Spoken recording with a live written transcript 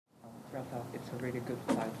Rafael, it's a really good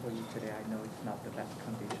fight for you today. I know it's not the best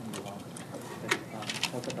condition you want, but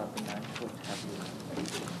talk about the match. What have you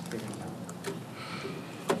feeling now?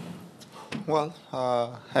 Well,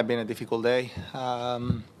 have been a difficult day,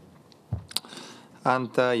 and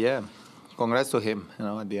yeah, congrats to him.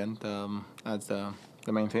 At the end, that's the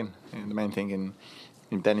main thing. And the main thing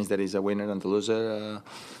in tennis, there is a winner and a loser,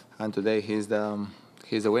 and today he's the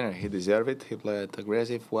winner. He deserved it. He played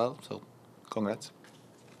aggressive well, so congrats.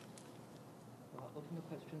 Open the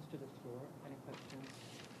questions to the floor. Any questions?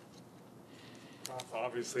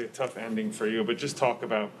 Obviously a tough ending for you, but just talk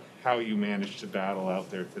about how you managed to battle out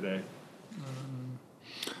there today.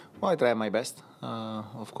 Well, I tried my best.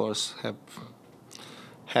 Of course,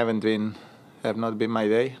 have not been my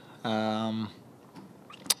day.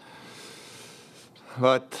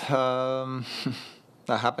 But that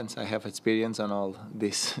happens. I have experience on all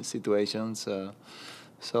these situations.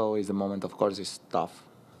 So it's the moment. Of course, it's tough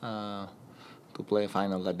to play a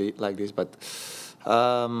final like this. But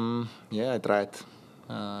yeah, I tried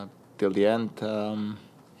till the end.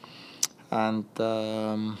 And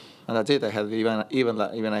that's it. I had even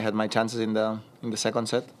I had my chances in the second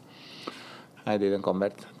set. I didn't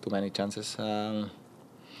convert too many chances, and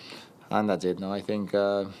that's it. No, I think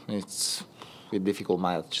it's a difficult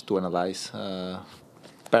match to analyze.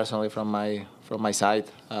 Personally, from my side,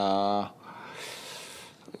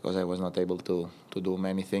 because I was not able to do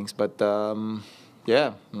many things. But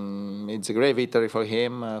yeah, it's a great victory for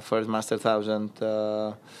him. First Master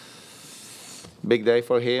 1000. Big day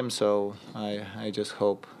for him, so I just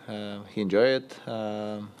hope he enjoy it.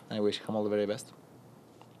 I wish him all the very best.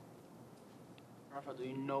 Rafa, do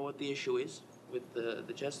you know what the issue is with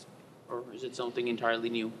the chest, or is it something entirely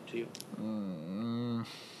new to you?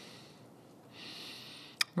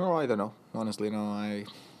 No, I don't know. Honestly, no.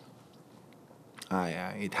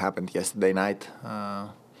 It happened yesterday night,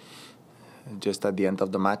 just at the end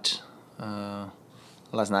of the match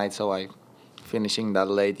last night. So I finishing that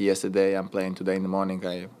late yesterday and playing today in the morning.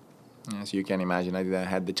 As you can imagine, I didn't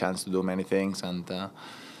have the chance to do many things, and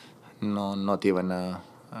not even a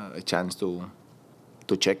chance to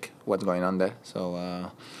check what's going on there. So,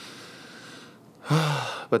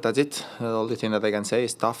 but that's it. The only thing that I can say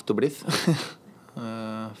is tough to breathe.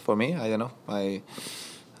 For me, I don't know.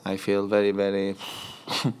 I feel very, very.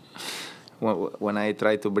 When I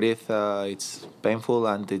try to breathe, it's painful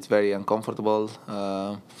and it's very uncomfortable.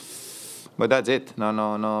 But that's it. No.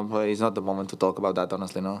 It's not the moment to talk about that,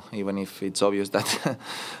 honestly. No, even if it's obvious that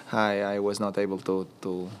I was not able to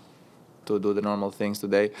do the normal things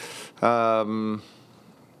today.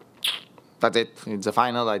 That's it. It's a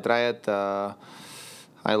final. I tried.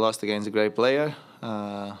 I lost against a great player,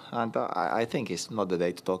 and I think it's not the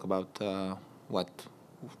day to talk about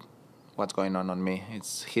what's going on me.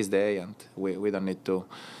 It's his day, and we don't need to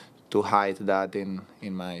hide that in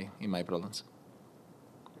my problems.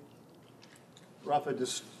 Rafa,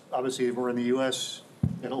 just obviously we're in the U.S.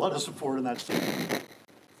 and a lot of support in that state.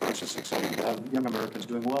 It's just exciting to have young Americans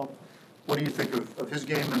doing well. What do you think of his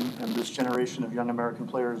game and this generation of young American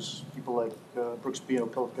players, people like Brooks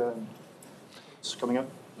Opelka and it's coming up?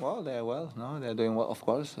 Well, they're doing well, of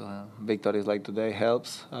course. Victories like today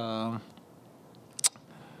helps.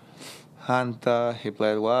 And he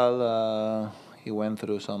played well. He went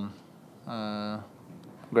through some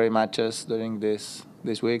great matches during this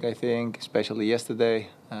week, I think, especially yesterday.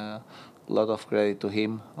 A lot of credit to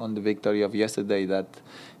him on the victory of yesterday. That,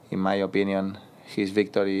 in my opinion, his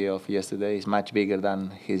victory of yesterday is much bigger than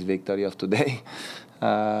his victory of today,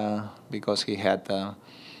 because he had a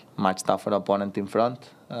much tougher opponent in front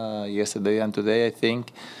yesterday and today, I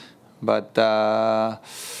think. But yeah,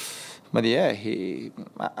 he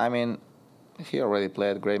already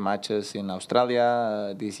played great matches in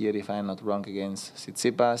Australia this year, if I'm not wrong, against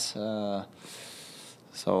Tsitsipas.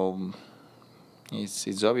 So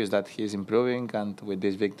it's obvious that he's improving, and with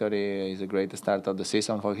this victory, it's a great start of the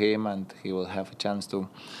season for him, and he will have a chance to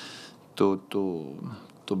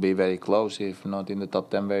be very close, if not in the top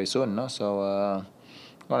 10 very soon. No, so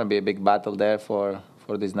gonna be a big battle there for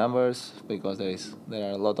these numbers, because there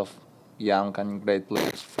are a lot of young and great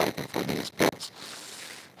players fighting for these spots.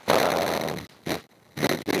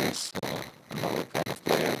 He's another kind of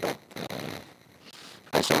player that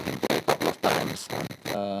I saw him play a couple of times. And,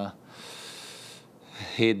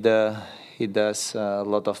 he does a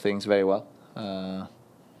lot of things very well,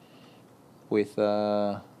 with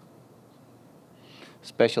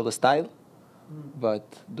special style,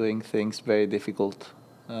 but doing things very difficult.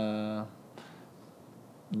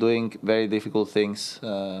 Doing very difficult things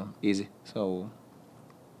easy. So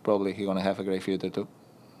probably he's gonna have a great future too.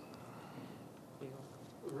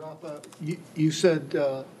 Rafa, you said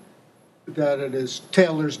that it is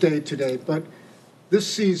Taylor's day today, but this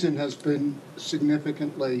season has been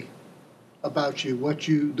significantly about you.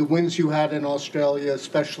 The wins you had in Australia,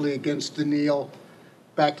 especially against Daniil,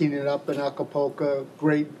 backing it up in Acapulco,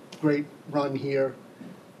 great run here.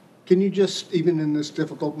 Can you just, even in this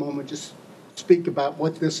difficult moment, just speak about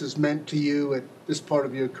what this has meant to you at this part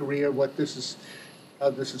of your career, how this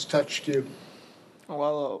has touched you?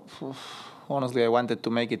 Well, honestly, I wanted to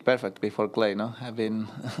make it perfect before Clay. No, have been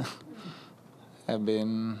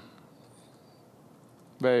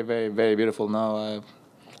very, very, very beautiful. Now,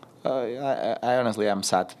 I honestly am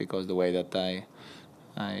sad because the way that I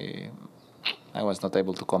was not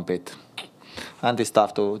able to compete, and it's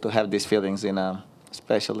tough to have these feelings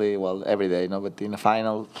especially every day. But in a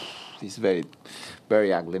final, it's very,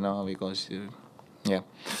 very ugly. Because yeah.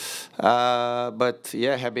 But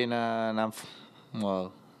yeah, have been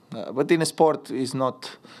but in a sport, it's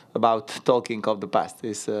not about talking of the past.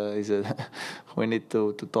 We need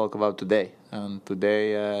to talk about today, and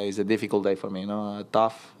today is a difficult day for me.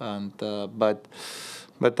 Tough, and but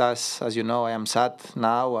as you know, I am sad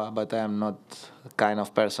now. But I am not the kind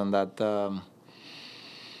of person that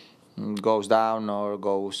goes down or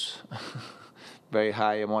goes very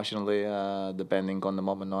high emotionally, depending on the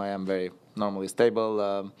moment. No, I am very normally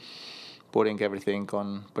stable. Putting everything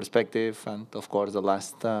on perspective, and of course the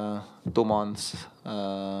last 2 months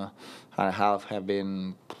and a half have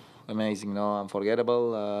been amazing,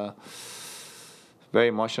 unforgettable, very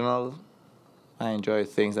emotional. I enjoy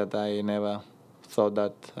things that I never thought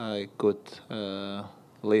that I could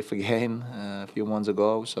live again a few months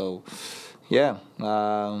ago. So yeah,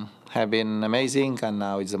 have been amazing, and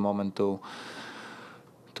now it's the moment to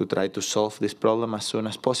try to solve this problem as soon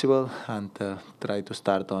as possible, and try to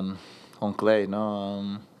start on clay,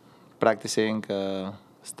 practicing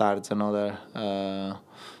starts another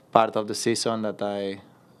part of the season that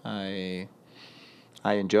I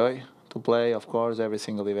enjoy to play. Of course, every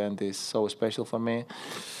single event is so special for me,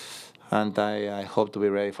 and I hope to be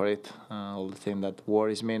ready for it. All the thing that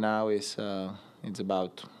worries me now is it's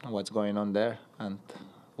about what's going on there and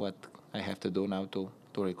what I have to do now to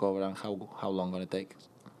recover, and how long gonna take.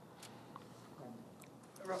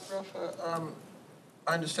 Rafa,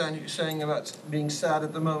 I understand you saying about being sad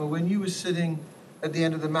at the moment. When you were sitting at the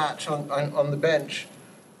end of the match on the bench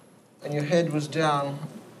and your head was down,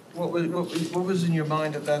 what was in your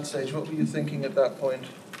mind at that stage? What were you thinking at that point?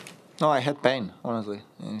 No, I had pain, honestly.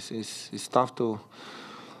 It's tough to,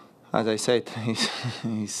 as I said,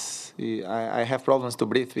 I have problems to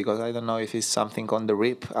breathe because I don't know if it's something on the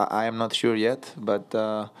rib. I am not sure yet, but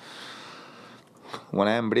when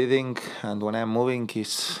I am breathing and when I am moving,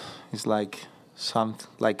 it's like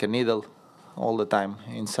like a needle all the time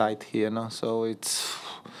inside here, So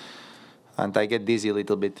and I get dizzy a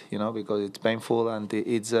little bit, because it's painful, and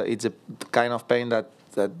it's a kind of pain that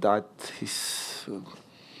is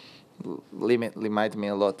limit me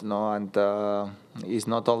a lot, And it's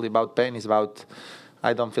not only about pain; it's about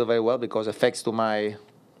I don't feel very well because it affects to my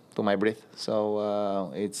breath.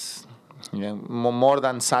 So it's more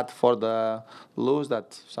than sad for the lose.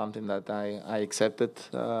 That's something that I accepted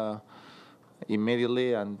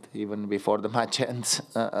immediately, and even before the match ends.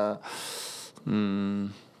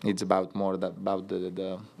 It's about more about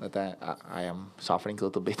that I am suffering a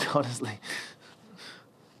little bit, honestly.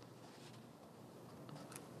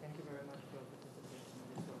 Thank you very much for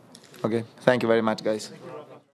participating. Okay, thank you very much, guys.